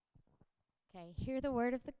Okay, hear the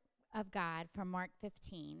word of God from Mark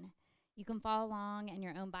 15. You can follow along in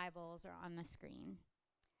your own Bibles or on the screen.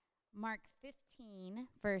 Mark 15,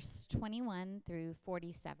 verse 21 through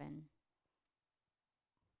 47.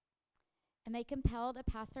 And they compelled a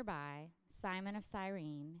passerby, Simon of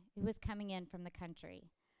Cyrene, who was coming in from the country,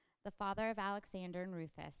 the father of Alexander and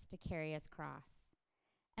Rufus, to carry his cross.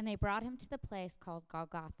 And they brought him to the place called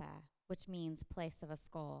Golgotha, which means place of a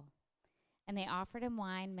skull. And they offered him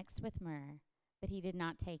wine mixed with myrrh, but he did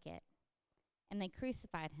not take it. And they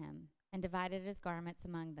crucified him and divided his garments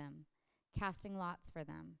among them, casting lots for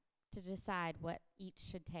them, to decide what each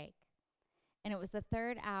should take. And it was the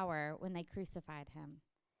third hour when they crucified him.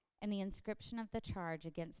 And the inscription of the charge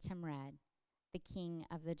against him read, "The King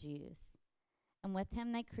of the Jews." And with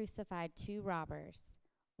him they crucified two robbers,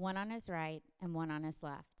 one on his right and one on his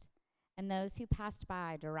left. And those who passed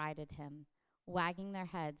by derided him, wagging their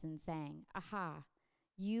heads and saying, "Aha,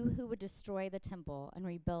 you who would destroy the temple and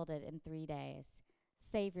rebuild it in 3 days,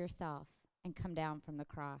 save yourself and come down from the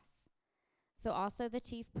cross." So also the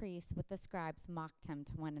chief priests with the scribes mocked him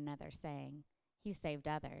to one another, saying, "He saved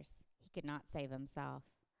others. He could not save himself.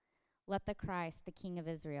 Let the Christ, the King of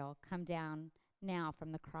Israel, come down now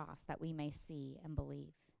from the cross, that we may see and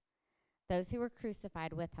believe." Those who were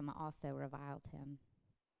crucified with him also reviled him.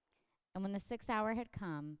 And when the 6th hour had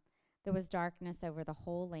come, there was darkness over the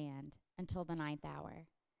whole land until the 9th hour.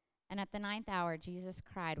 And at the 9th hour Jesus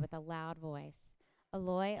cried with a loud voice,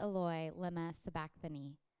 "Eloi, Eloi, lema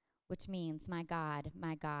sabachthani," which means, my God,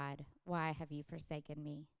 why have you forsaken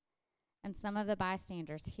me?" And some of the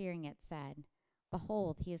bystanders hearing it said,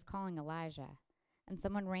 "Behold, he is calling Elijah." And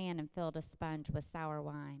someone ran and filled a sponge with sour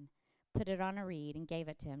wine, put it on a reed, and gave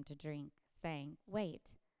it to him to drink, saying,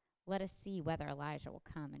 "Wait, let us see whether Elijah will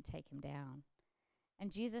come and take him down."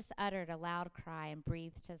 And Jesus uttered a loud cry and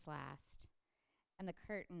breathed his last. And the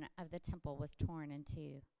curtain of the temple was torn in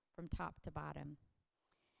two, from top to bottom.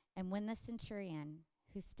 And when the centurion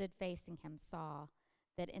who stood facing him saw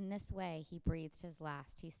that in this way he breathed his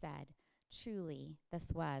last, he said, "Truly,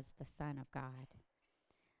 this was the Son of God."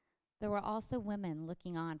 There were also women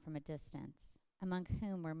looking on from a distance, among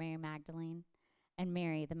whom were Mary Magdalene and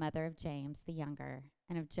Mary, the mother of James the younger,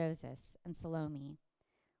 and of Joseph and Salome.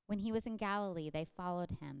 When he was in Galilee, they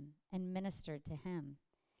followed him and ministered to him.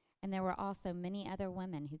 And there were also many other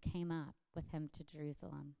women who came up with him to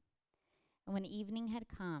Jerusalem. And when evening had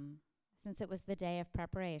come, since it was the day of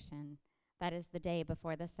preparation, that is, the day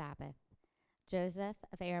before the Sabbath, Joseph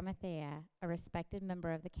of Arimathea, a respected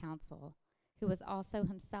member of the council, who was also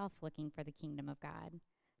himself looking for the kingdom of God,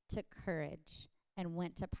 took courage and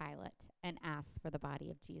went to Pilate and asked for the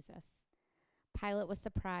body of Jesus. Pilate was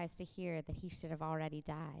surprised to hear that he should have already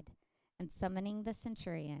died, and summoning the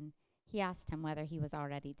centurion, he asked him whether he was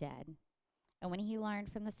already dead. And when he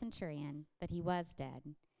learned from the centurion that he was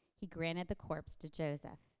dead, he granted the corpse to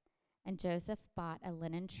Joseph. And Joseph bought a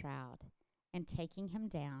linen shroud, and taking him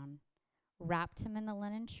down, wrapped him in the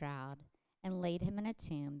linen shroud, and laid him in a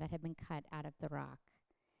tomb that had been cut out of the rock.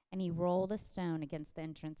 And he rolled a stone against the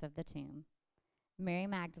entrance of the tomb. Mary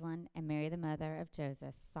Magdalene and Mary the mother of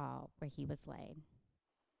Joseph saw where he was laid.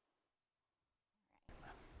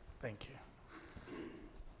 Thank you.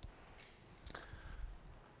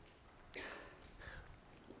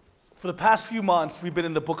 For the past few months, we've been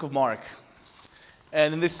in the book of Mark.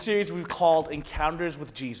 And in this series, we've called Encounters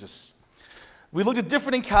with Jesus. We looked at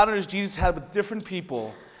different encounters Jesus had with different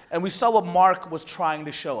people, and we saw what Mark was trying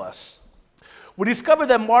to show us. We discovered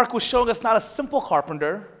that Mark was showing us not a simple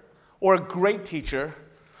carpenter, or a great teacher,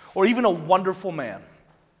 or even a wonderful man.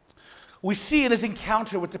 We see in his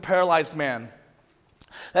encounter with the paralyzed man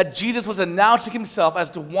that Jesus was announcing himself as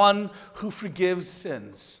the one who forgives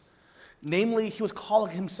sins. Namely, he was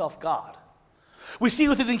calling himself God. We see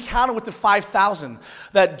with his encounter with the 5,000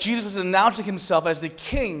 that Jesus was announcing himself as the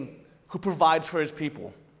king who provides for his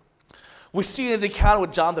people. We see in his encounter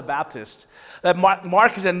with John the Baptist that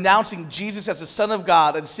Mark is announcing Jesus as the Son of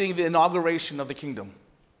God and seeing the inauguration of the kingdom.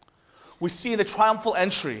 We see in the triumphal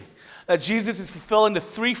entry that Jesus is fulfilling the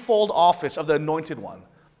threefold office of the Anointed One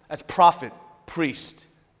as prophet, priest,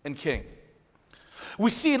 and king.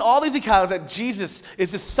 We see in all these encounters that Jesus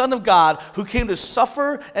is the Son of God who came to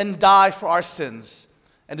suffer and die for our sins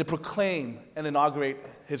and to proclaim and inaugurate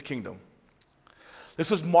his kingdom.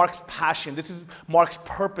 This was Mark's passion. This is Mark's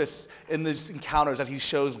purpose in these encounters that he's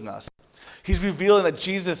showing us. He's revealing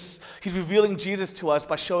Jesus to us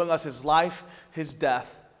by showing us his life, his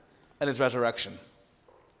death, and his resurrection.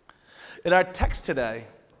 In our text today,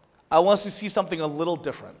 I want us to see something a little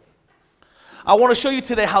different. I want to show you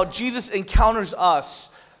today how Jesus encounters us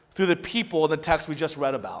through the people in the text we just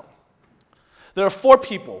read about. There are 4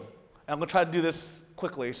 people And I'm going to try to do this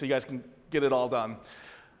quickly so you guys can get it all done.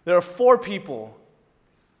 There are 4 people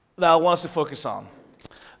that I want us to focus on.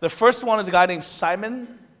 The first one is a guy named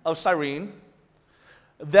Simon of Cyrene.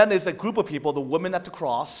 Then there's a group of people, the women at the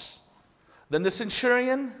cross. Then the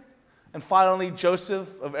centurion. And finally,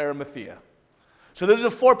 Joseph of Arimathea. So those are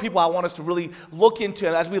the 4 people I want us to really look into.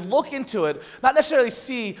 And as we look into it, not necessarily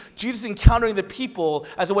see Jesus encountering the people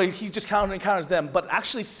as a way he just encounters them, but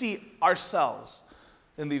actually see ourselves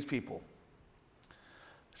in these people.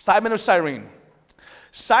 Simon of Cyrene.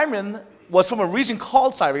 Simon was from a region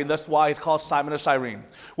called Cyrene, that's why he's called Simon of Cyrene,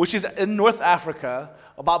 which is in North Africa,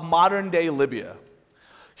 about modern-day Libya.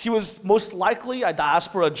 He was most likely a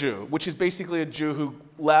diaspora Jew, which is basically a Jew who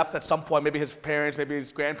left at some point, maybe his parents, maybe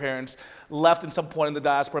his grandparents, left at some point in the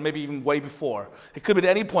diaspora, maybe even way before. It could be at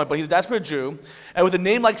any point, but he's a diaspora Jew, and with a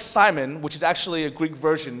name like Simon, which is actually a Greek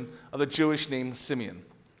version of the Jewish name Simeon.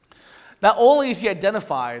 Not only is he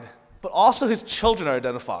identified, but also his children are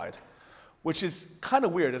identified, which is kind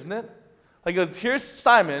of weird, isn't it? Like, here's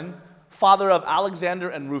Simon, father of Alexander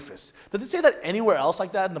and Rufus. Does it say that anywhere else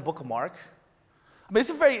like that in the book of Mark? I mean,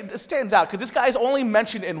 it stands out because this guy is only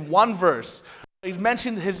mentioned in one verse. He's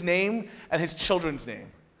mentioned his name and his children's name.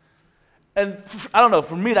 And I don't know,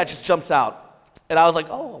 for me that just jumps out. And I was like,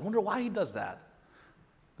 oh, I wonder why he does that.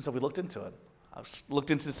 And so we looked into it. I looked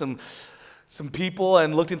into some people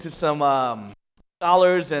and looked into some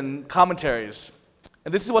scholars and commentaries.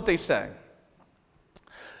 And this is what they say.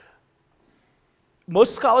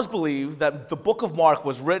 Most scholars believe that the book of Mark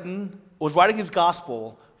was writing his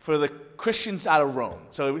gospel for the Christians out of Rome.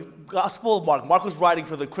 So Gospel of Mark was writing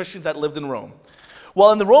for the Christians that lived in Rome.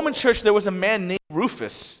 Well, in the Roman church, there was a man named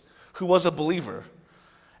Rufus who was a believer.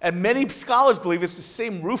 And many scholars believe it's the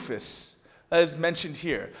same Rufus that is mentioned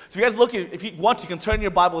here. So if you guys look at, if you want, you can turn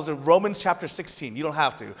your Bibles to Romans chapter 16. You don't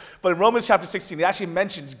have to. But in Romans chapter 16, it actually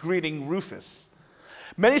mentions greeting Rufus.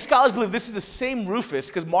 Many scholars believe this is the same Rufus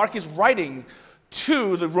because Mark is writing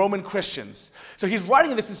to the Roman Christians. So he's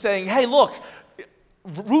writing this and saying, hey, look,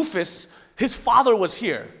 Rufus, his father was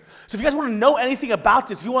here. So if you guys want to know anything about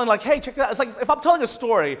this, if you want to like, hey, check that out. It's like if I'm telling a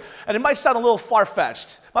story, and it might sound a little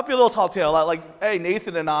far-fetched, might be a little tall tale, like, hey,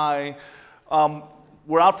 Nathan and I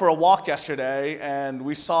were out for a walk yesterday, and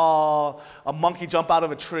we saw a monkey jump out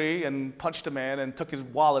of a tree and punched a man and took his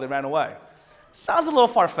wallet and ran away. Sounds a little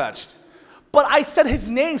far-fetched. But I said his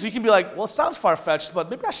name, so you can be like, well, it sounds far-fetched, but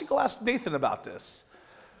maybe I should go ask Nathan about this.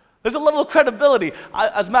 There's a level of credibility.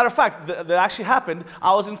 As a matter of fact, that actually happened.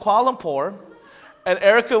 I was in Kuala Lumpur, and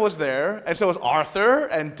Erica was there, and so was Arthur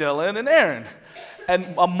and Dylan and Aaron. And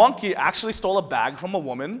a monkey actually stole a bag from a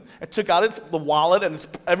woman and took out the wallet and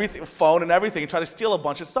everything, phone and everything, and tried to steal a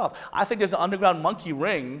bunch of stuff. I think there's an underground monkey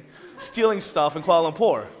ring stealing stuff in Kuala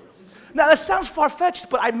Lumpur. Now, that sounds far-fetched,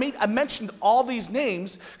 but I mentioned all these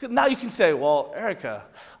names. Now you can say, well, Erica,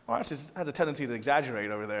 Lawrence has a tendency to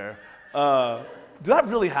exaggerate over there. Did that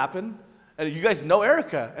really happen? And you guys know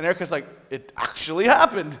Erica. And Erica's like, it actually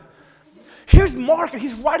happened. Here's Mark, and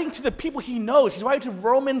he's writing to the people he knows. He's writing to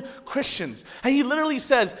Roman Christians. And he literally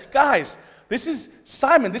says, guys, this is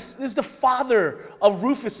Simon. This is the father of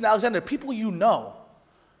Rufus and Alexander, people you know.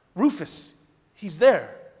 Rufus, he's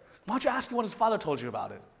there. Why don't you ask him what his father told you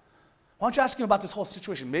about it? Why don't you ask him about this whole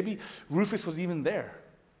situation? Maybe Rufus was even there.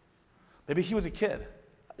 Maybe he was a kid.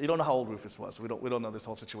 You don't know how old Rufus was. We don't know this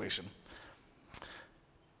whole situation.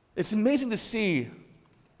 It's amazing to see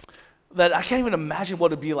that I can't even imagine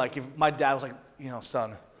what it would be like if my dad was like,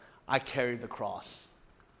 son, I carried the cross.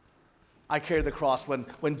 I carried the cross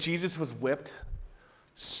when Jesus was whipped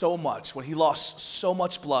so much, when he lost so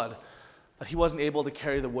much blood that he wasn't able to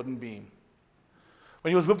carry the wooden beam.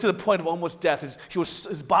 When he was whipped to the point of almost death,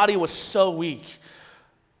 his body was so weak.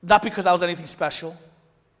 Not because I was anything special,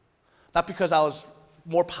 not because I was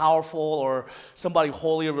more powerful or somebody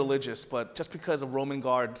holy or religious, but just because a Roman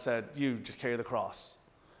guard said, you just carry the cross.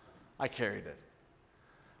 I carried it.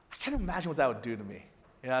 I can't imagine what that would do to me,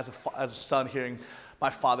 as a son hearing my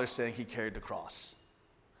father saying he carried the cross.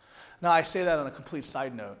 Now, I say that on a complete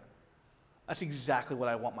side note. That's exactly what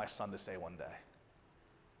I want my son to say one day.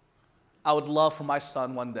 I would love for my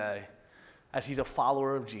son one day, as he's a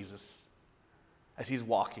follower of Jesus, as he's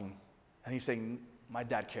walking, and he's saying, my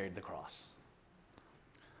dad carried the cross.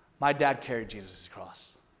 My dad carried Jesus'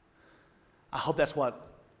 cross. I hope that's what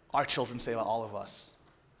our children say about all of us.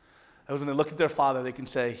 And when they look at their father, they can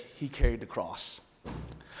say, he carried the cross.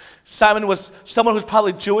 Simon was someone who's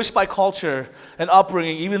probably Jewish by culture and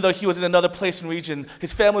upbringing, even though he was in another place and region.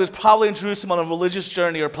 His family was probably in Jerusalem on a religious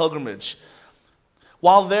journey or pilgrimage.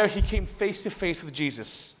 While there, he came face to face with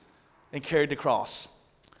Jesus and carried the cross.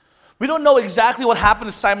 We don't know exactly what happened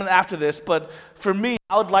to Simon after this, but for me,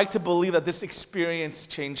 I would like to believe that this experience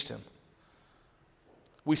changed him.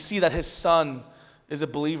 We see that his son is a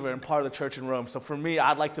believer and part of the church in Rome. So for me,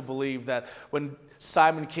 I'd like to believe that when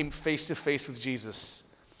Simon came face to face with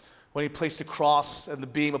Jesus, when he placed the cross and the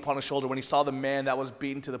beam upon his shoulder, when he saw the man that was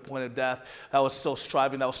beaten to the point of death, that was still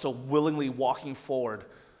striving, that was still willingly walking forward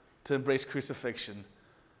to embrace crucifixion,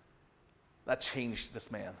 that changed this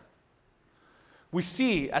man. We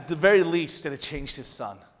see, at the very least, that it changed his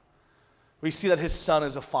son. We see that his son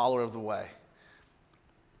is a follower of the way.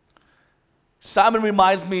 Simon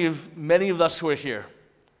reminds me of many of us who are here.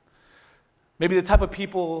 Maybe the type of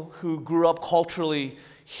people who grew up culturally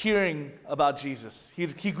hearing about Jesus.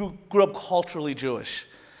 He grew up culturally Jewish.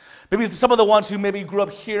 Maybe some of the ones who maybe grew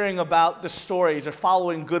up hearing about the stories or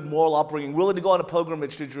following good moral upbringing, willing to go on a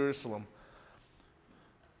pilgrimage to Jerusalem.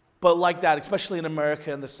 But like that, especially in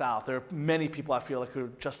America and the South, there are many people I feel like who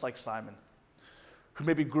are just like Simon, who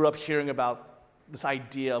maybe grew up hearing about this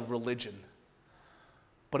idea of religion.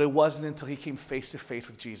 But it wasn't until he came face to face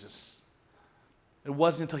with Jesus. It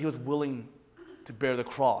wasn't until he was willing to bear the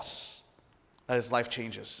cross that his life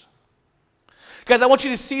changes. Guys, I want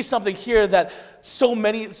you to see something here that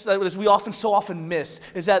as we so often miss,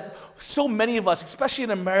 is that so many of us, especially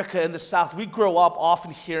in America and the South, we grow up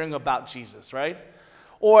often hearing about Jesus, right?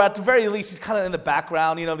 Or at the very least, he's kind of in the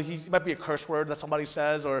background. You know, he might be a curse word that somebody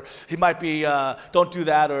says, or he might be, don't do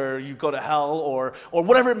that, or you go to hell, or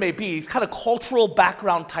whatever it may be. It's kind of cultural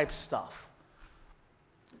background type stuff.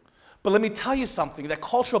 But let me tell you something, that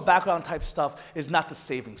cultural background type stuff is not the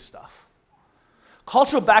saving stuff.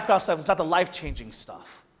 Cultural background stuff is not the life-changing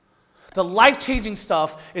stuff. The life-changing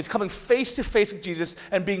stuff is coming face to face with Jesus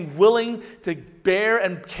and being willing to bear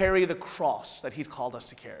and carry the cross that he's called us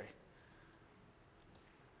to carry.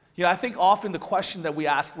 You know, I think often the question that we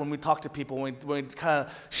ask when we talk to people, when we kind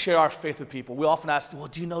of share our faith with people, we often ask, well,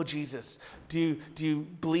 do you know Jesus? Do you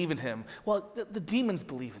believe in him? Well, the demons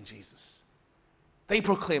believe in Jesus. They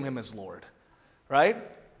proclaim him as Lord, right?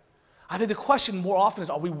 I think the question more often is,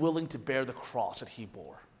 are we willing to bear the cross that he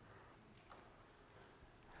bore?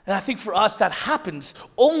 And I think for us, that happens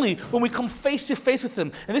only when we come face to face with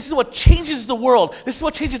him. And this is what changes the world. This is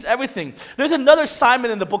what changes everything. There's another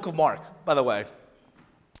Simon in the book of Mark, by the way.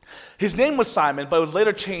 His name was Simon, but it was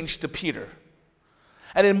later changed to Peter.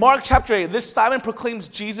 And in Mark chapter 8, this Simon proclaims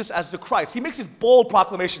Jesus as the Christ. He makes this bold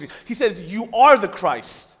proclamation. He says, you are the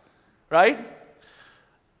Christ, right?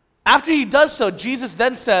 After he does so, Jesus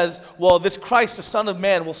then says, well, this Christ, the Son of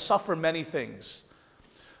Man, will suffer many things.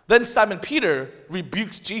 Then Simon Peter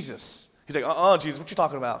rebukes Jesus. He's like, Jesus, what you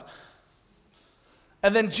talking about?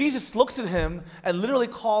 And then Jesus looks at him and literally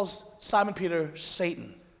calls Simon Peter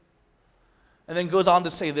Satan. And then goes on to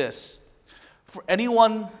say this, for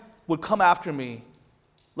anyone would come after me,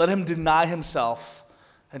 let him deny himself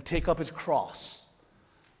and take up his cross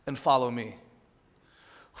and follow me.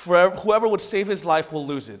 For whoever would save his life will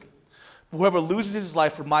lose it. Whoever loses his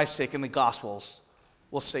life for my sake in the Gospels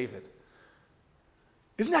will save it.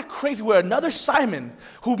 Isn't that crazy? Where another Simon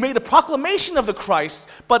who made a proclamation of the Christ,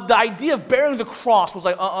 but the idea of bearing the cross was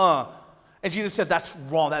like, And Jesus says, that's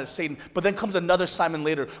wrong, that is Satan. But then comes another Simon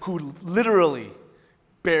later who literally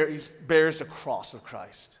bears the cross of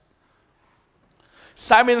Christ.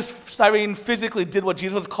 Simon physically did what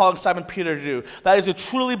Jesus was calling Simon Peter to do. That is to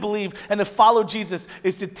truly believe and to follow Jesus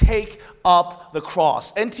is to take up the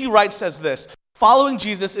cross. N.T. Wright says this, following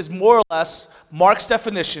Jesus is more or less Mark's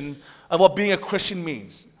definition of what being a Christian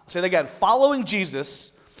means. I'll say it again, following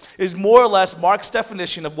Jesus is more or less Mark's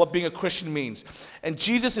definition of what being a Christian means. And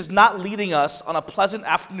Jesus is not leading us on a pleasant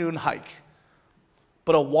afternoon hike,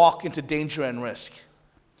 but a walk into danger and risk.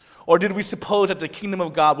 Or did we suppose that the kingdom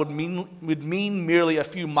of God would mean merely a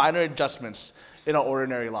few minor adjustments in our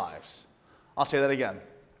ordinary lives? I'll say that again.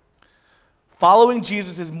 Following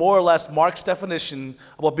Jesus is more or less Mark's definition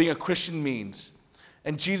of what being a Christian means.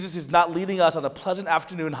 And Jesus is not leading us on a pleasant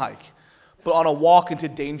afternoon hike, but on a walk into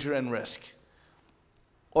danger and risk.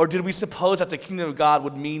 Or did we suppose that the kingdom of God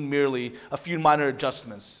would mean merely a few minor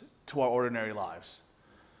adjustments to our ordinary lives?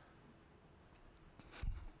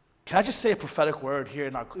 Can I just say a prophetic word here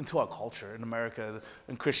into our culture in America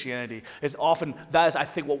and Christianity? That is, I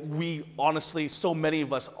think, what we honestly, so many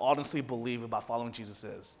of us honestly believe about following Jesus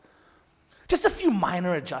is. Just a few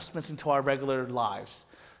minor adjustments into our regular lives.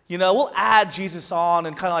 You know, we'll add Jesus on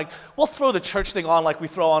and kind of like, we'll throw the church thing on like we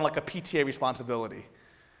throw on like a PTA responsibility.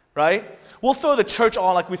 Right? We'll throw the church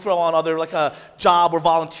on like we throw on other, like a job or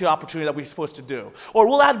volunteer opportunity that we're supposed to do. Or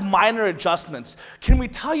we'll add minor adjustments. Can we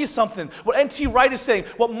tell you something? What N.T. Wright is saying,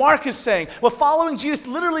 what Mark is saying, what following Jesus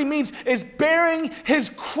literally means is bearing his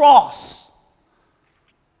cross.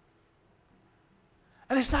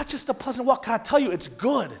 And it's not just a pleasant walk. Can I tell you, it's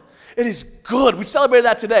good. It is good. We celebrated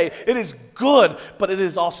that today. It is good, but it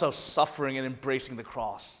is also suffering and embracing the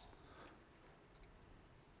cross.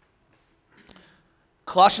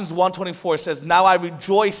 Colossians 1:24 says, "Now I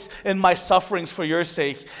rejoice in my sufferings for your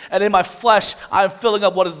sake, and in my flesh I am filling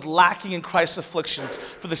up what is lacking in Christ's afflictions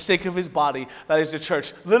for the sake of his body, that is the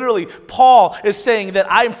church." Literally, Paul is saying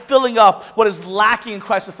that I am filling up what is lacking in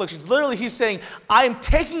Christ's afflictions. Literally, he's saying, I am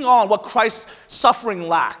taking on what Christ's suffering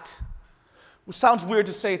lacked. It sounds weird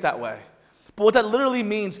to say it that way. But what that literally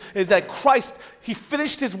means is that Christ, he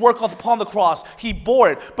finished his work upon the cross. He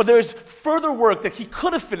bore it. But there is further work that he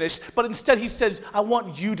could have finished, but instead he says, I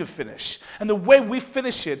want you to finish. And the way we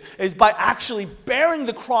finish it is by actually bearing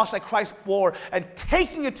the cross that Christ bore and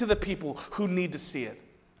taking it to the people who need to see it.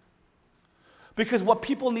 Because what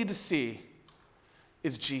people need to see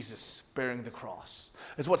is Jesus bearing the cross.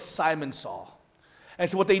 Is what Simon saw. And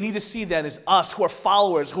so what they need to see then is us who are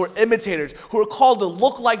followers, who are imitators, who are called to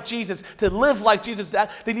look like Jesus, to live like Jesus. That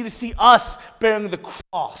they need to see us bearing the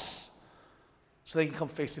cross so they can come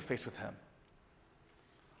face to face with him.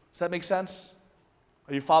 Does that make sense?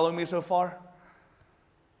 Are you following me so far?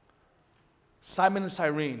 Simon and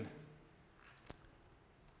Cyrene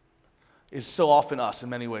is so often us in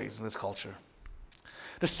many ways in this culture.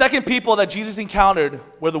 The second people that Jesus encountered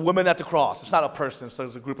were the women at the cross. It's not a person, so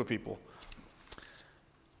it's a group of people.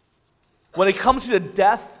 When it comes to the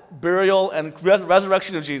death, burial, and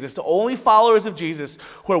resurrection of Jesus, the only followers of Jesus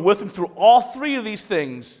who are with him through all three of these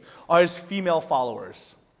things are his female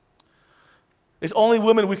followers. It's only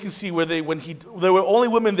women we can see there were only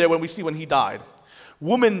women there when we see when he died.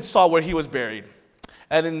 Women saw where he was buried.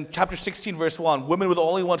 And in chapter 16, verse 1, women were the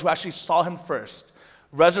only ones who actually saw him first,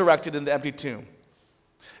 resurrected in the empty tomb.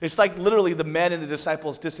 It's like literally the men and the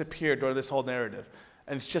disciples disappeared during this whole narrative,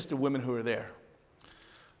 and it's just the women who are there.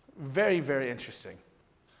 Very, very interesting.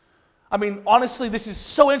 I mean, honestly, this is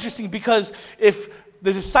so interesting because if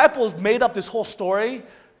the disciples made up this whole story,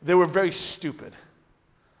 they were very stupid,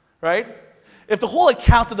 right? If the whole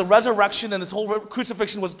account of the resurrection and this whole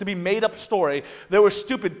crucifixion was to be made up story, they were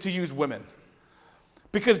stupid to use women.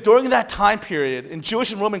 Because during that time period, in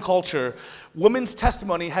Jewish and Roman culture, women's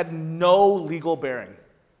testimony had no legal bearing.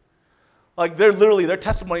 Like, their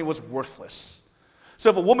testimony was worthless. So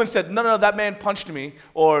if a woman said, no, that man punched me,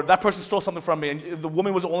 or that person stole something from me, and if the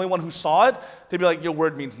woman was the only one who saw it, they'd be like, your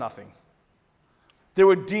word means nothing. They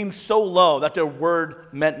were deemed so low that their word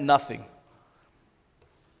meant nothing.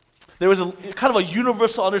 There was a kind of a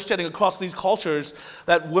universal understanding across these cultures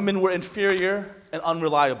that women were inferior and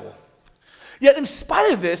unreliable. Yet in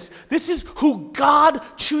spite of this is who God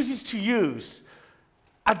chooses to use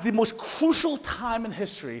at the most crucial time in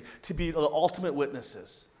history to be the ultimate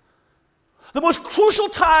witnesses. The most crucial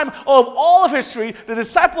time of all of history, the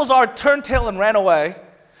disciples are turned tail and ran away.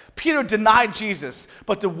 Peter denied Jesus,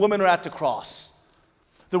 but the women are at the cross.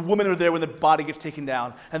 The women are there when the body gets taken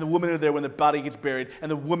down, and the women are there when the body gets buried,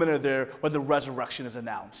 and the women are there when the resurrection is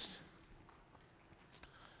announced.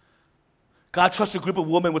 God trusts a group of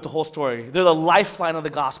women with the whole story. They're the lifeline of the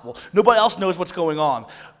gospel. Nobody else knows what's going on.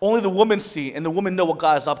 Only the women see, and the women know what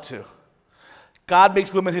God is up to. God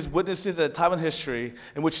makes women his witnesses at a time in history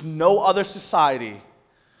in which no other society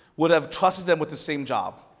would have trusted them with the same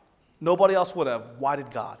job. Nobody else would have. Why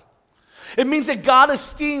did God? It means that God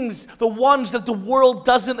esteems the ones that the world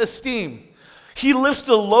doesn't esteem. He lifts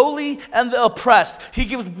the lowly and the oppressed. He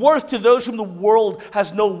gives worth to those whom the world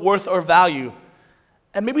has no worth or value.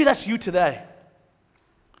 And maybe that's you today.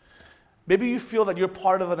 Maybe you feel that you're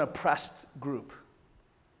part of an oppressed group.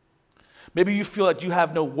 Maybe you feel that you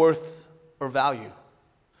have no worth or value.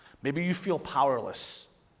 Maybe you feel powerless.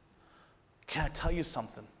 Can I tell you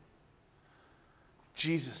something?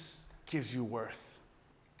 Jesus gives you worth.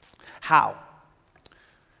 How?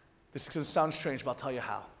 This is going to sound strange, but I'll tell you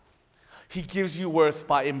how. He gives you worth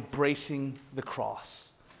by embracing the cross.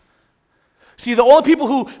 See, the only people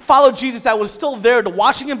who followed Jesus that was still there to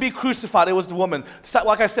watching him be crucified, it was the woman.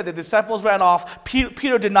 Like I said, the disciples ran off.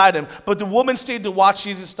 Peter denied him, but the woman stayed to watch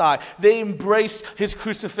Jesus die. They embraced his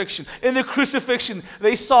crucifixion. In the crucifixion,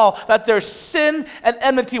 they saw that their sin and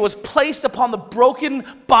enmity was placed upon the broken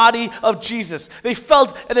body of Jesus. They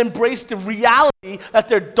felt and embraced the reality that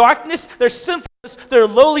their darkness, their sinfulness, their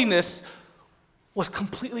lowliness was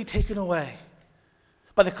completely taken away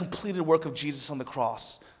by the completed work of Jesus on the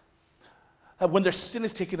cross. That when their sin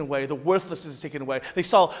is taken away, the worthlessness is taken away. They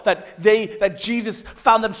saw that Jesus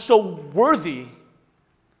found them so worthy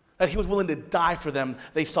that he was willing to die for them.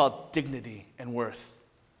 They saw dignity and worth.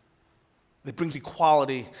 It brings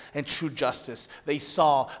equality and true justice. They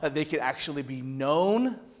saw that they could actually be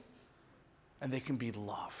known and they can be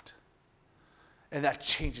loved. And that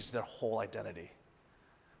changes their whole identity.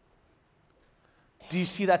 Do you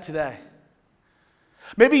see that today?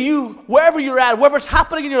 Maybe you, wherever you're at, whatever's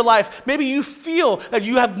happening in your life, maybe you feel that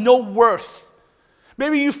you have no worth.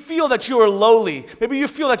 Maybe you feel that you are lowly. Maybe you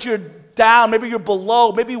feel that you're down. Maybe you're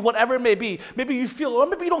below. Maybe whatever it may be. Maybe you feel, or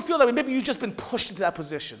maybe you don't feel that way. Maybe you've just been pushed into that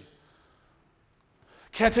position.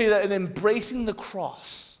 Can I tell you that in embracing the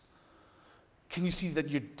cross, can you see that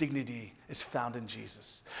your dignity is found in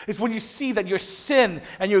Jesus? It's when you see that your sin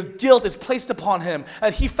and your guilt is placed upon him,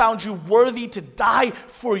 and he found you worthy to die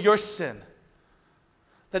for your sin,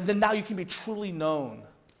 that then now you can be truly known,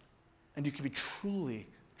 and you can be truly,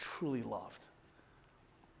 truly loved.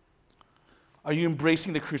 Are you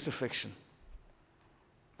embracing the crucifixion?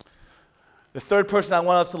 The third person I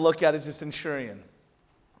want us to look at is the centurion.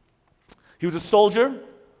 He was a soldier.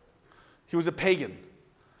 He was a pagan.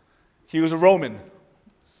 He was a Roman.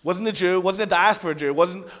 Wasn't a Jew. Wasn't a diaspora Jew.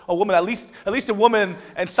 Wasn't a woman. At least a woman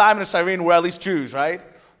and Simon of Cyrene were at least Jews, right?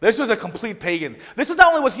 This was a complete pagan. This was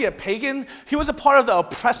not only was he a pagan, he was a part of the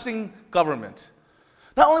oppressing government.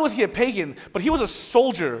 Not only was he a pagan, but he was a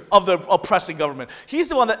soldier of the oppressing government. He's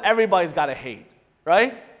the one that everybody's got to hate,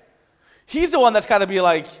 right? He's the one that's got to be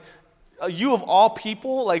like, you of all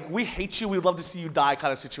people, like, we hate you, we'd love to see you die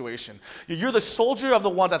kind of situation. You're the soldier of the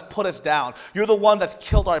ones that put us down. You're the one that's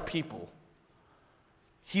killed our people.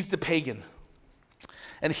 He's the pagan.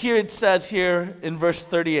 And here it says here in verse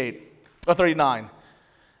 38, or 39,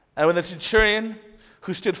 and when the centurion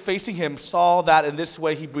who stood facing him saw that in this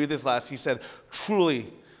way he breathed his last, he said,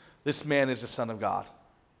 truly, this man is the Son of God.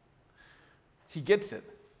 He gets it.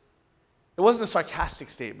 It wasn't a sarcastic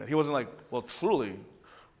statement. He wasn't like, well, truly,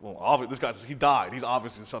 this guy, he died. He's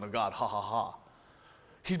obviously the Son of God. Ha, ha, ha.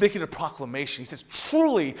 He's making a proclamation. He says,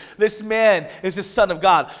 truly, this man is the Son of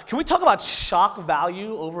God. Can we talk about shock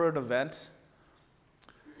value over an event?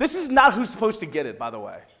 This is not who's supposed to get it, by the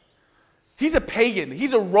way. He's a pagan.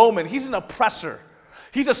 He's a Roman. He's an oppressor.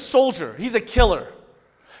 He's a soldier. He's a killer.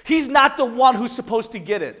 He's not the one who's supposed to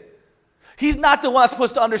get it. He's not the one that's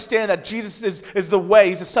supposed to understand that Jesus is the way.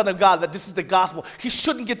 He's the Son of God, that this is the gospel. He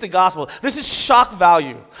shouldn't get the gospel. This is shock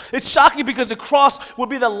value. It's shocking because the cross would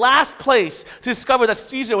be the last place to discover that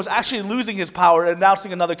Caesar was actually losing his power and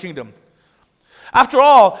announcing another kingdom. After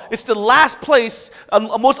all, it's the last place, a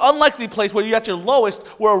most unlikely place where you're at your lowest,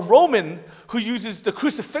 where a Roman who uses the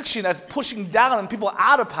crucifixion as pushing down and people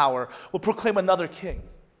out of power will proclaim another king.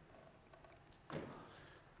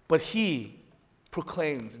 But he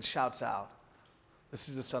proclaims and shouts out, this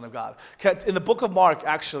is the Son of God. In the book of Mark,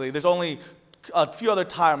 actually, there's only a few other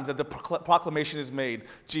times that the proclamation is made,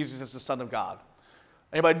 Jesus is the Son of God.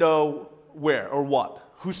 Anybody know where or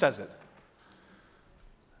what? Who says it?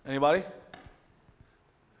 Anybody?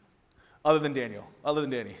 Other than Daniel. Other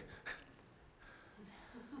than Danny.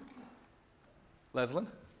 Leslyn?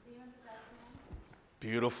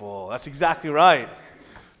 Beautiful. That's exactly right.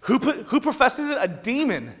 Who professes it? A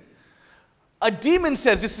demon. A demon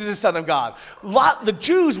says this is the Son of God. The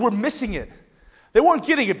Jews were missing it. They weren't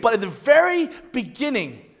getting it. But at the very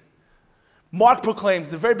beginning, Mark proclaims,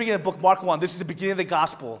 the very beginning of the book, Mark 1, this is the beginning of the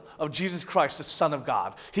gospel of Jesus Christ, the Son of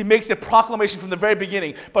God. He makes a proclamation from the very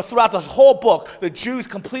beginning, but throughout this whole book, the Jews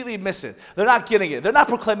completely miss it. They're not getting it. They're not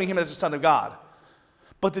proclaiming him as the Son of God.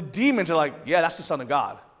 But the demons are like, yeah, that's the Son of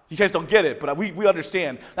God. You guys don't get it, but we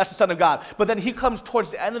understand. That's the Son of God. But then he comes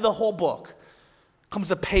towards the end of the whole book,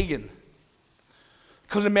 comes a pagan,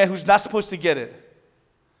 comes a man who's not supposed to get it,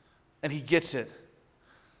 and he gets it.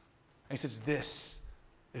 And he says, this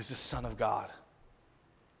is the Son of God.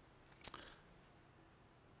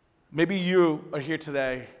 Maybe you are here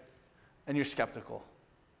today and you're skeptical.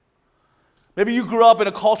 Maybe you grew up in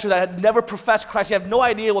a culture that had never professed Christ. You have no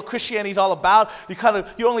idea what Christianity is all about.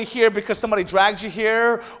 You're only here because somebody dragged you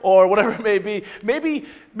here or whatever it may be. Maybe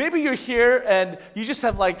you're here and you just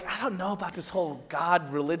have I don't know about this whole God,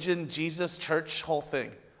 religion, Jesus, church, whole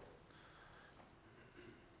thing.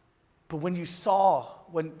 But when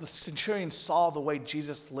the centurion saw the way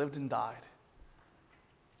Jesus lived and died,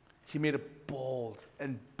 he made a bold,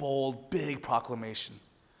 big proclamation.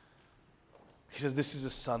 He says, this is the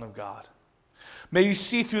Son of God. May you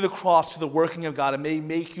see through the cross to the working of God, and may he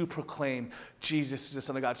make you proclaim Jesus is the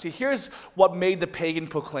Son of God. See, here's what made the pagan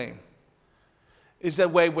proclaim. Is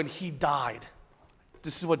that way when he died.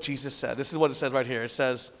 This is what Jesus said. This is what it says right here. It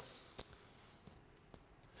says,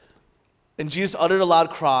 and Jesus uttered a loud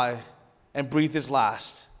cry and breathed his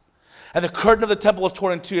last. And the curtain of the temple was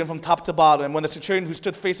torn in two, and from top to bottom. And when the centurion who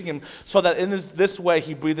stood facing him saw that in this way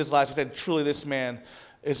he breathed his last, he said, truly this man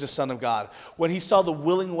is the Son of God. When he saw the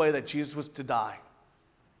willing way that Jesus was to die,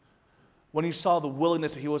 when he saw the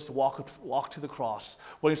willingness that he was to walk to the cross,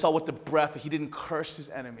 when he saw with the breath that he didn't curse his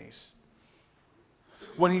enemies,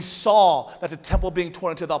 when he saw that the temple being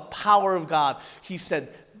torn into the power of God, he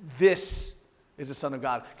said, this is the Son of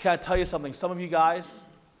God. Can I tell you something? Some of you guys,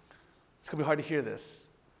 it's going to be hard to hear this,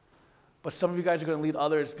 but some of you guys are going to lead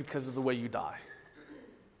others because of the way you die.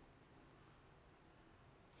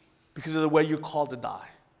 Because of the way you're called to die.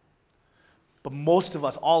 But most of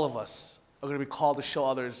us, all of us, are going to be called to show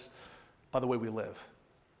others by the way we live.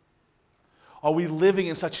 Are we living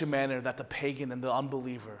in such a manner that the pagan and the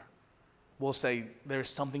unbeliever will say, there's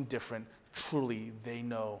something different, truly they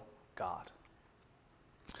know God?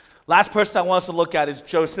 Last person I want us to look at is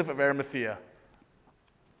Joseph of Arimathea.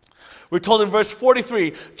 We're told in verse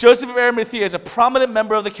 43, Joseph of Arimathea is a prominent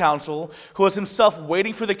member of the council who was himself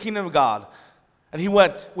waiting for the kingdom of God. And he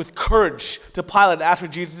went with courage to Pilate and asked for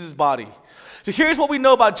Jesus' body. So here's what we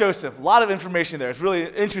know about Joseph. A lot of information there. It's really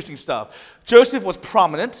interesting stuff. Joseph was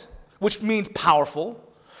prominent, which means powerful.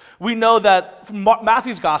 We know that from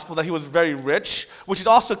Matthew's gospel that he was very rich, which is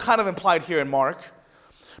also kind of implied here in Mark.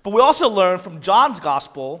 But we also learn from John's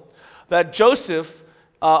gospel that Joseph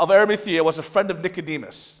of Arimathea was a friend of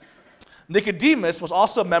Nicodemus. Nicodemus was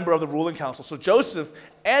also a member of the ruling council. So Joseph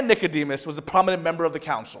and Nicodemus was a prominent member of the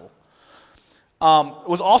council.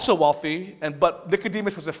 Was also wealthy, but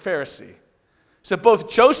Nicodemus was a Pharisee. So both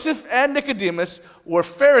Joseph and Nicodemus were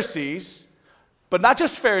Pharisees, but not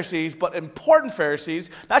just Pharisees, but important Pharisees.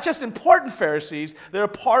 Not just important Pharisees, they're a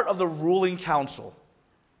part of the ruling council.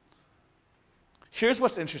 Here's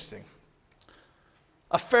what's interesting.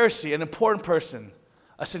 A Pharisee, an important person,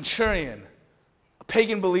 a centurion, a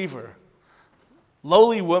pagan believer,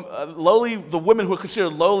 lowly, the women who are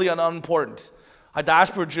considered lowly and unimportant, a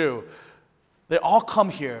diaspora Jew, they all come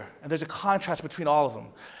here, and there's a contrast between all of them.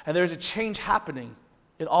 And there's a change happening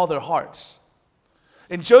in all their hearts.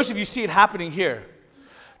 In Joseph, you see it happening here.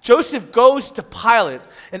 Joseph goes to Pilate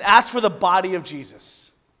and asks for the body of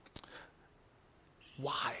Jesus.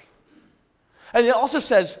 Why? And it also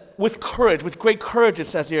says, with courage, with great courage, it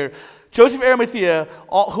says here, Joseph of Arimathea,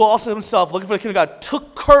 who also himself, looking for the kingdom of God,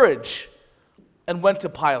 took courage and went to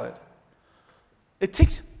Pilate. It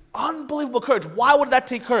takes unbelievable courage. Why would that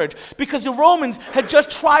take courage? Because the Romans had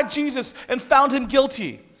just tried Jesus and found him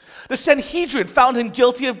guilty. The Sanhedrin found him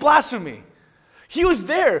guilty of blasphemy. He was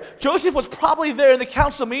there. Joseph was probably there in the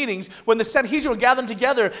council meetings when the Sanhedrin were gathering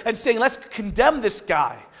together and saying, let's condemn this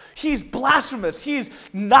guy. He's blasphemous. He's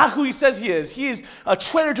not who he says he is. He is a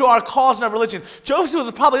traitor to our cause and our religion. Joseph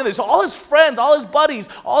was probably there. So all his friends, all his buddies,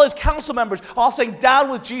 all his council members, all saying, down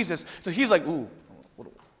with Jesus. So he's like, ooh, what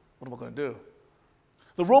am I going to do?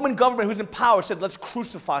 The Roman government who's in power said, let's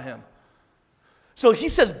crucify him. So he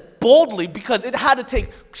says boldly, because it had to take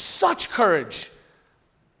such courage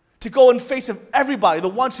to go in face of everybody, the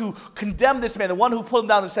ones who condemned this man, the one who put him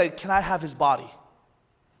down and said, can I have his body?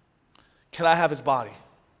 Can I have his body?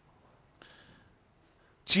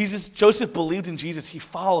 Joseph believed in Jesus. He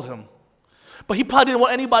followed him. But he probably didn't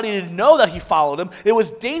want anybody to know that he followed him. It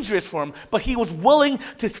was dangerous for him. But he was willing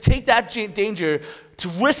to take that danger, to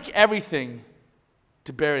risk everything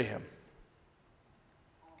to bury him.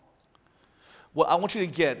 What I want you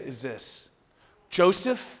to get is this.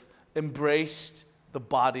 Joseph embraced the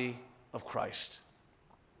body of Christ.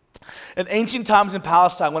 In ancient times in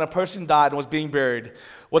Palestine, when a person died and was being buried,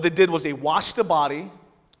 what they did was they washed the body,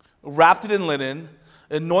 wrapped it in linen,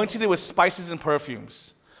 anointed it with spices and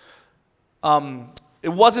perfumes. It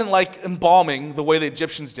wasn't like embalming the way the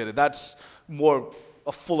Egyptians did it. That's more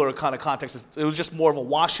a fuller kind of context. It was just more of a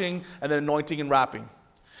washing and then anointing and wrapping.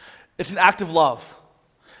 It's an act of love.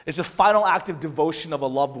 It's a final act of devotion of a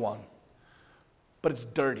loved one. But it's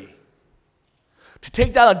dirty. To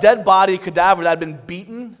take down a dead body, a cadaver that had been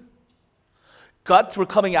beaten, guts were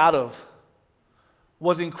coming out of,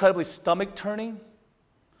 was incredibly stomach-turning,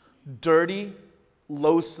 dirty,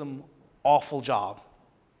 loathsome, awful job.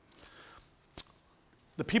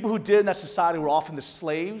 The people who did in that society were often the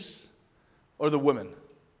slaves or the women.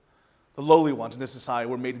 The lowly ones in this society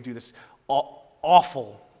were made to do this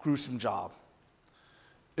awful, gruesome job.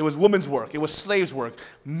 It was women's work. It was slaves' work.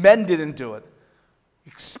 Men didn't do it.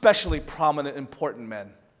 Especially prominent, important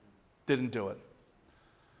men didn't do it.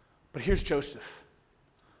 But here's Joseph.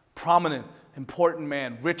 Prominent, important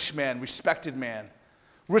man, rich man, respected man,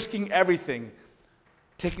 risking everything,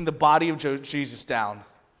 taking the body of Jesus down,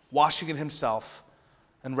 washing it himself,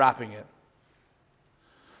 and wrapping it.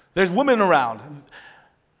 There's women around.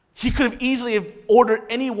 He could have easily have ordered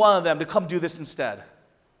any one of them to come do this instead.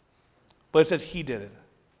 But it says he did it.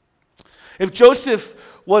 If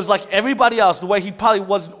Joseph was like everybody else, the way he probably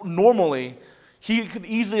was normally, He could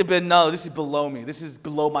easily have been, no, this is below me. This is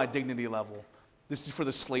below my dignity level. This is for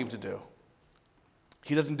the slave to do.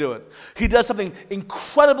 He doesn't do it. He does something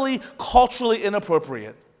incredibly culturally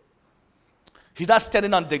inappropriate. He's not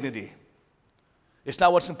standing on dignity. It's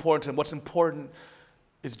not what's important to him. What's important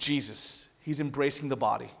is Jesus. He's embracing the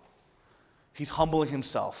body. He's humbling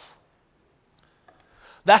himself.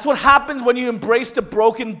 That's what happens when you embrace the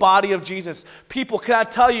broken body of Jesus. People, can I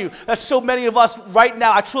tell you that so many of us right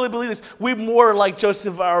now, I truly believe this, we're more like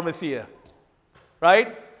Joseph of Arimathea,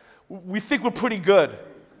 right? We think we're pretty good.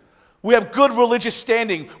 We have good religious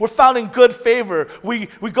standing. We're found in good favor. We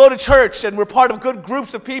go to church and we're part of good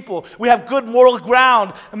groups of people. We have good moral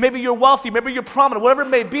ground. And maybe you're wealthy, maybe you're prominent, whatever it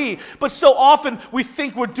may be. But so often we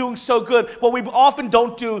think we're doing so good. What we often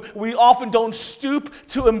don't stoop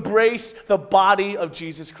to embrace the body of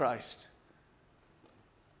Jesus Christ.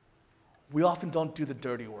 We often don't do the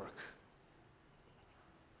dirty work.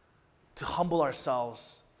 To humble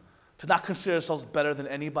ourselves, to not consider ourselves better than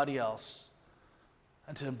anybody else,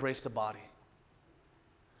 and to embrace the body.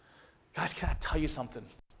 Guys, can I tell you something?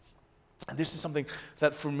 And this is something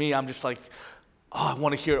that for me, I'm just like, I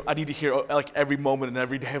need to hear like every moment and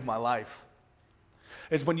every day of my life.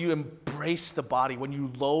 Is when you embrace the body, when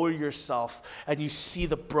you lower yourself and you see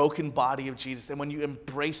the broken body of Jesus, and when you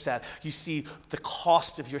embrace that, you see the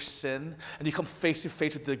cost of your sin, and you come face to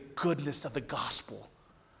face with the goodness of the gospel.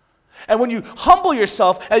 And when you humble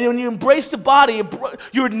yourself and when you embrace the body,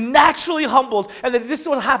 you're naturally humbled. And then this is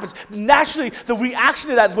what happens. Naturally, the reaction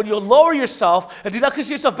to that is when you lower yourself and do not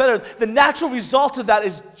consider yourself better, the natural result of that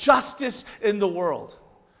is justice in the world.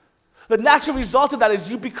 The natural result of that is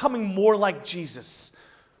you becoming more like Jesus,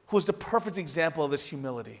 who is the perfect example of this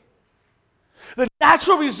humility. The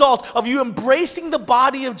natural result of you embracing the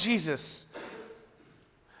body of Jesus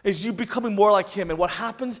is you becoming more like him. And what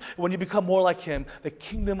happens when you become more like him? The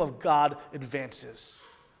kingdom of God advances.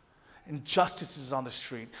 And justice is on the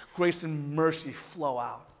street. Grace and mercy flow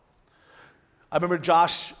out. I remember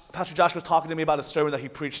Pastor Josh was talking to me about a sermon that he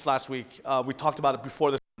preached last week. We talked about it before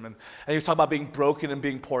the sermon. And he was talking about being broken and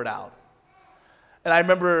being poured out. And I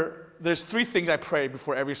remember there's 3 things I pray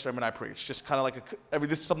before every sermon I preach. Just kind of like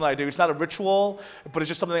this is something I do. It's not a ritual, but it's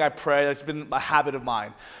just something I pray. It's been a habit of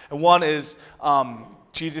mine. And one is,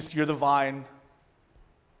 Jesus, you're the vine.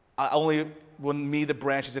 Only when me, the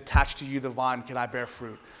branch, is attached to you, the vine, can I bear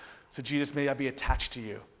fruit. So Jesus, may I be attached to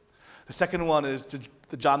you. The second one is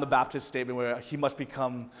the John the Baptist statement where he must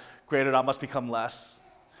become greater, I must become less.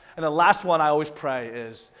 And the last one I always pray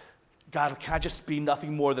is, God, can I just be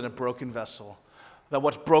nothing more than a broken vessel? That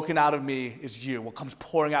what's broken out of me is you. What comes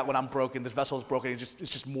pouring out when I'm broken, this vessel is broken, it's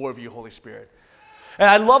just more of you, Holy Spirit. And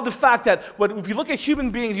I love the fact that if you look at human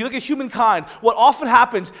beings, you look at humankind, what often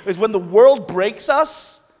happens is when the world breaks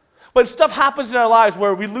us, when stuff happens in our lives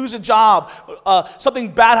where we lose a job, something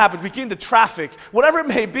bad happens, we get into traffic, whatever it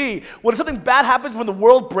may be, when something bad happens, when the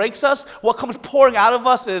world breaks us, what comes pouring out of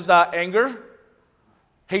us is anger,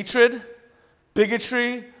 hatred,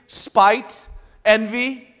 bigotry, spite,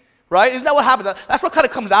 envy. Right? Isn't that what happened? That's what kind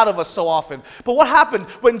of comes out of us so often. But what happened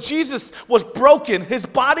when Jesus was broken, his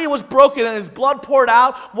body was broken and his blood poured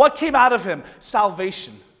out, what came out of him?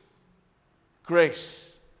 Salvation,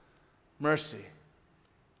 grace, mercy.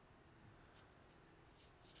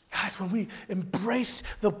 Guys, when we embrace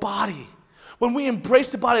the body, when we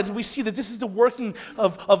embrace the body, we see that this is the working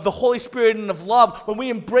of the Holy Spirit and of love. When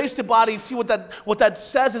we embrace the body and see what that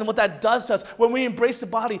says and what that does to us, when we embrace the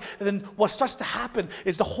body, and then what starts to happen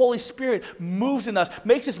is the Holy Spirit moves in us,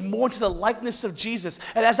 makes us more into the likeness of Jesus.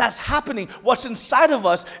 And as that's happening, what's inside of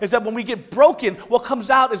us is that when we get broken, what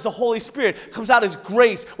comes out is the Holy Spirit. What comes out is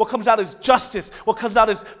grace. What comes out is justice. What comes out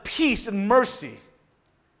is peace and mercy.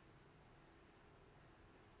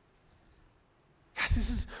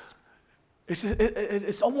 Guys,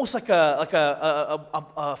 it's almost like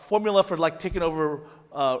a formula for like taking over.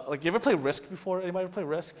 Like, you ever play Risk before? Anybody ever play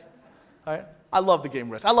Risk? All right. I love the game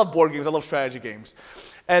Risk. I love board games. I love strategy games.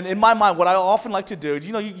 And in my mind, what I often like to do is,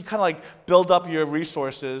 you kind of like build up your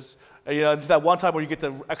resources. And, it's that one time where you get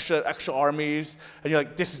the extra armies, and you're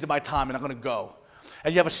like, this is my time, and I'm going to go.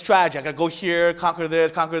 And you have a strategy. I got to go here, conquer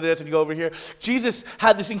this, and you go over here. Jesus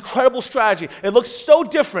had this incredible strategy. It looks so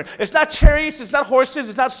different. It's not chariots, it's not horses,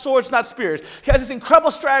 it's not swords, it's not spears. He has this incredible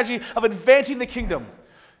strategy of advancing the kingdom.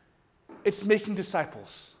 It's making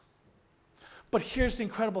disciples. But here's the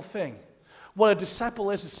incredible thing. What a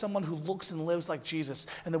disciple is someone who looks and lives like Jesus.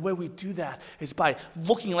 And the way we do that is by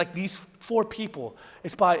looking like these 4 people.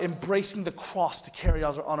 It's by embracing the cross to carry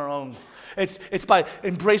us on our own. It's by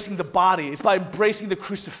embracing the body. It's by embracing the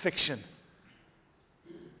crucifixion.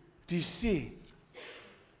 Do you see?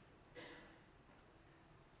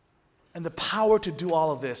 And the power to do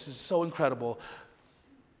all of this is so incredible.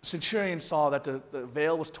 The centurion saw that the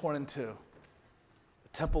veil was torn in two. The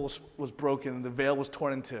temple was broken and the veil was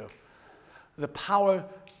torn in two. The power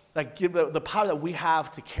that we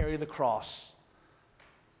have to carry the cross,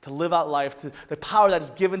 to live out life, the power that is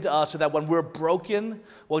given to us so that when we're broken,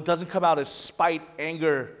 it doesn't come out as spite,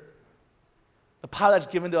 anger. The power that's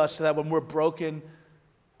given to us so that when we're broken,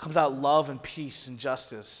 comes out love and peace and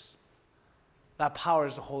justice. That power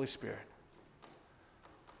is the Holy Spirit.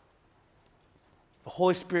 The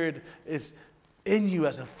Holy Spirit is in you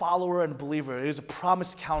as a follower and believer. It is a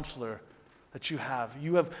promised counselor that you have.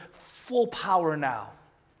 You have full power now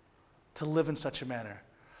to live in such a manner.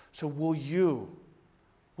 So will you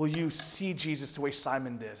see Jesus the way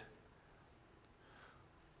Simon did?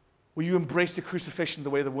 Will you embrace the crucifixion the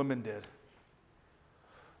way the women did?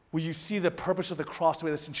 Will you see the purpose of the cross the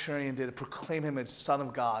way the centurion did, and proclaim him as Son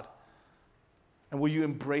of God? And will you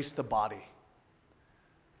embrace the body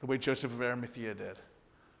the way Joseph of Arimathea did,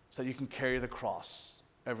 so that you can carry the cross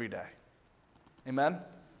every day? Amen?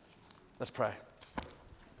 Let's pray.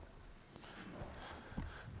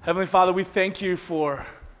 Heavenly Father, we thank you for,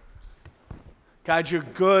 God, your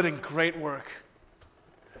good and great work.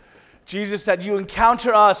 Jesus, that you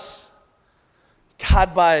encounter us,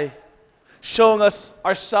 God, by showing us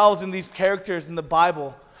ourselves in these characters in the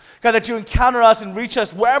Bible. God, that you encounter us and reach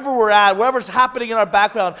us wherever we're at, wherever's happening in our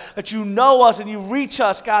background, that you know us and you reach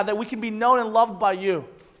us, God, that we can be known and loved by you.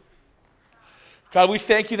 God, we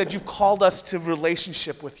thank you that you've called us to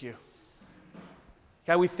relationship with you.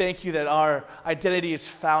 God, we thank you that our identity is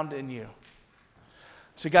found in you.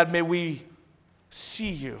 So God, may we see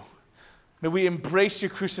you. May we embrace your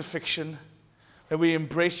crucifixion. May we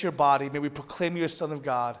embrace your body. May we proclaim you as Son of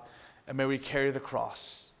God. And may we carry the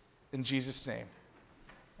cross. In Jesus' name,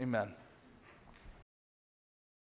 amen.